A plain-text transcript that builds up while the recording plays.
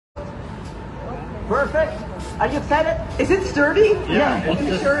Perfect. Are you excited? Is it sturdy? Yeah. Are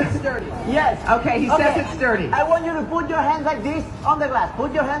you sure it's sturdy? Yes. Okay, he says it's sturdy. I want you to put your hands like this on the glass.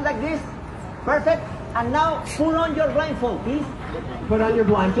 Put your hands like this. Perfect. And now put on your blindfold, please. Put on your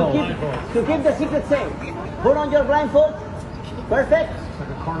blindfold. To keep the secret safe. Put on your blindfold. Perfect. It's like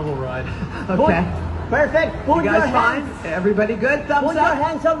a carnival ride. Okay. Perfect. Put You your guys fine? hands. Everybody good? Thumbs Put your up.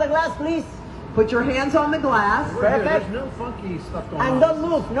 hands on the glass, please. Put your hands on the glass. Perfect. There's no funky stuff going on. And don't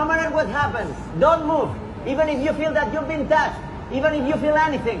move, no matter what happens. Don't move. Even if you feel that you've been touched. Even if you feel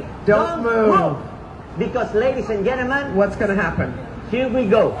anything. Don't move. Because, ladies and gentlemen, What's going to happen? here we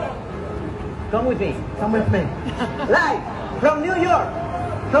go. Come with me. Come with me. Live from New York,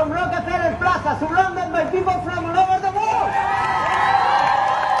 from Rockefeller Plaza, surrounded by people from all over the world.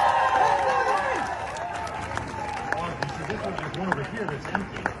 There's one over here that's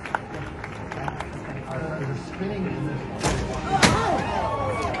empty. There's spinning in this.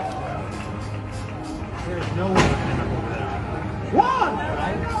 There's no way to pick up over there. 1,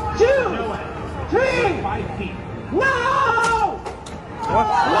 2, 3. 5 feet.